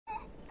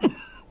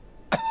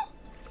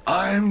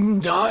I'm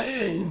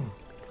dying.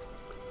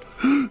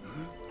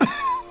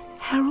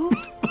 Harold?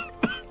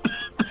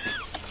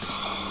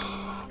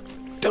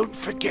 Don't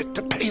forget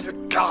to pay the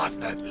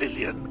gardener,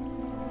 Lillian.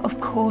 Of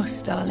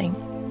course, darling.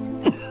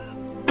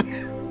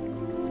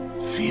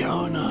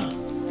 Fiona.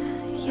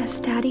 Yes,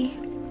 Daddy?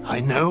 I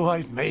know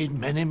I've made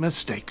many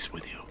mistakes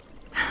with you.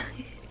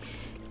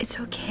 It's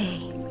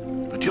okay.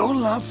 But your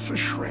love for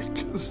Shrek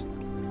has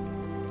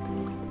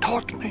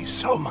taught me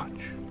so much.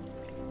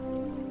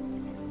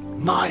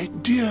 My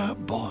dear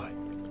boy,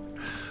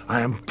 I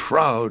am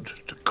proud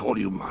to call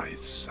you my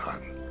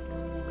son.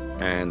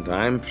 And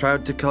I'm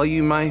proud to call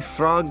you my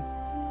frog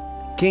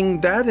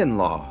king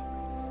dad-in-law.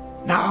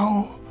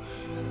 Now,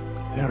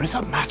 there is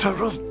a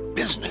matter of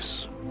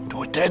business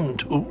to attend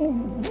to.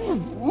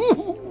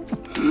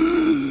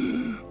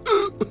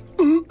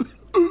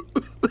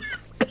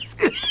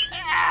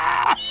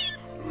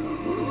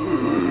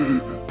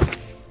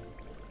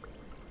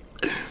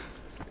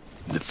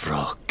 The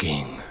Frog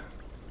King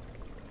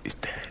is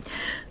dead.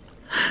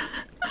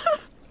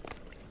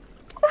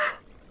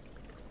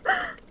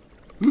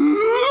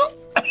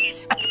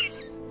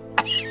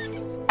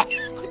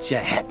 Put your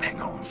hat back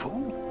on,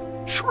 fool.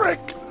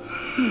 Shrek,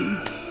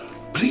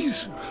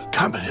 please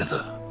come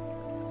hither.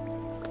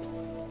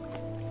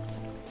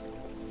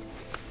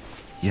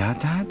 Yeah,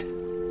 Dad?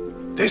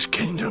 This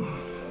kingdom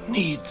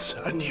needs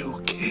a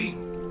new king.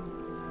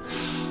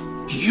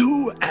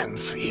 You and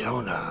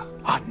Fiona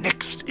are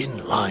next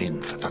in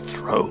line for the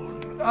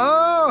throne.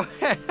 Oh,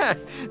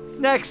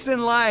 next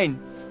in line.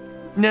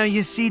 Now,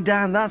 you see,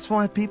 Dan, that's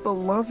why people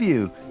love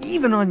you.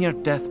 Even on your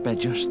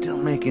deathbed, you're still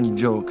making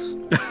jokes.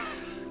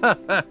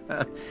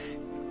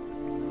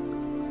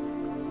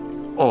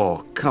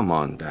 Oh, come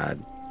on,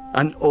 Dad.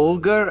 An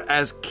ogre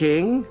as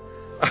king?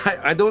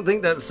 I don't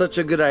think that's such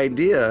a good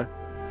idea.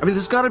 I mean,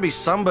 there's got to be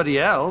somebody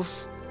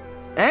else.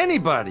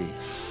 Anybody.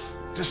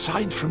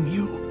 Aside from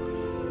you,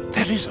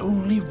 there is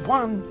only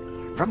one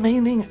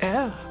remaining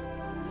heir.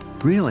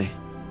 Really?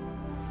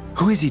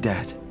 Who is he,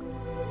 Dad?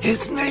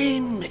 His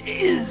name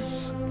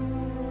is...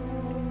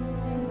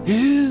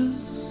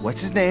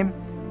 What's his name?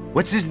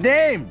 What's his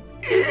name?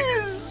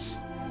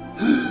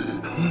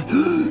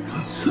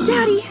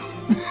 Daddy!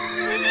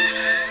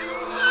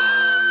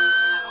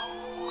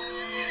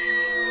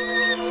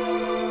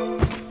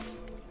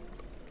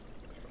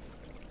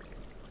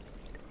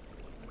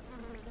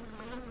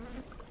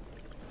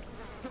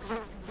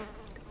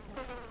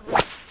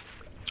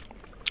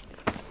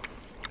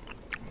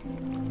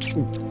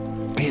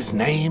 His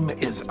name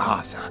is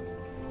Arthur.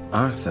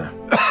 Arthur.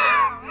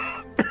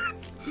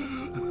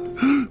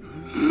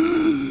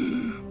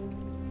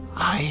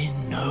 I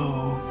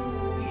know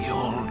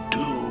you'll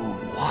do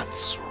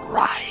what's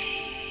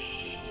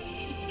right.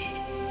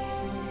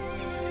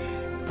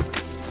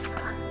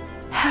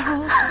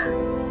 Harold?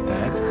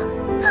 Dad?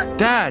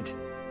 Dad!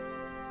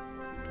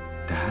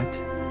 Dad?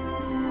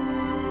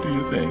 Do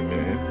you think,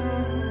 man?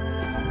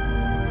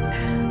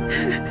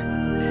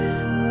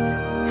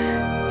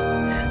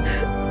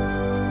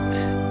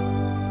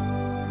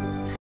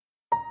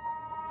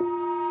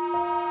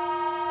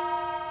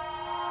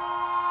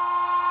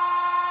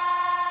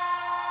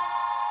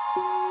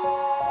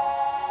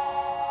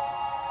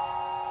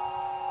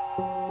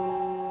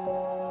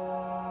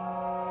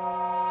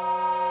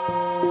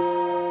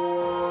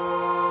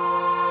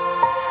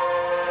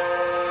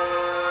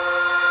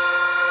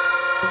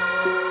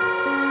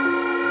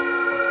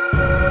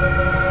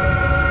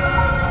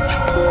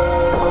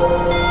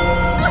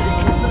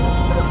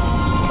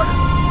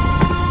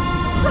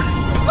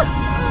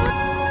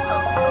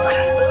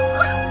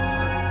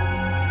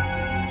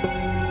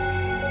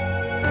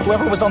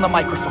 Whoever was on the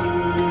microphone,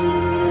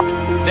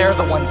 they're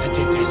the ones that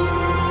did this.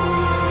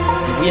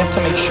 And we have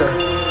to make sure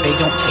they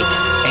don't take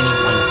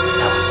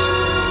anyone else.